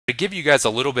To give you guys a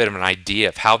little bit of an idea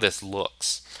of how this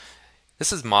looks,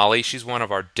 this is Molly. She's one of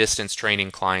our distance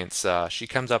training clients. She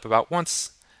comes up about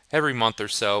once every month or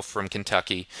so from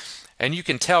Kentucky, and you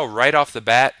can tell right off the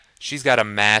bat she's got a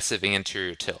massive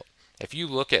anterior tilt. If you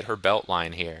look at her belt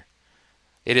line here,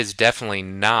 it is definitely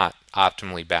not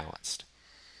optimally balanced.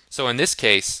 So in this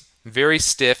case, very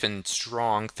stiff and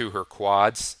strong through her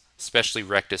quads, especially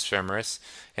rectus femoris,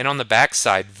 and on the back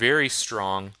side, very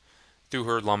strong through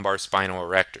her lumbar spinal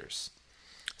erectors.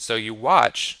 So you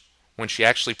watch when she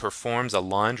actually performs a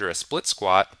lunge or a split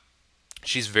squat,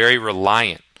 she's very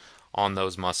reliant on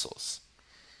those muscles.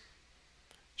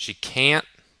 She can't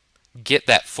get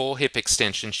that full hip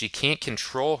extension. She can't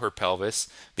control her pelvis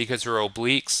because her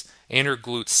obliques and her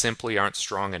glutes simply aren't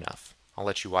strong enough. I'll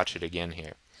let you watch it again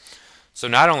here. So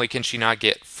not only can she not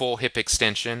get full hip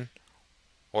extension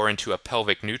or into a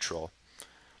pelvic neutral,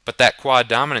 but that quad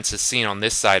dominance is seen on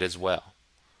this side as well.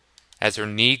 As her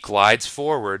knee glides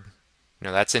forward,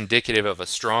 that's indicative of a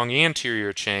strong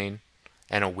anterior chain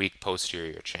and a weak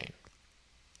posterior chain.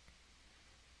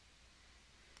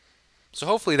 So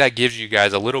hopefully that gives you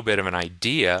guys a little bit of an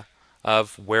idea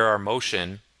of where our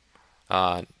motion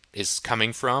is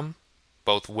coming from,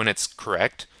 both when it's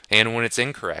correct and when it's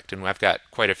incorrect. And I've got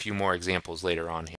quite a few more examples later on here.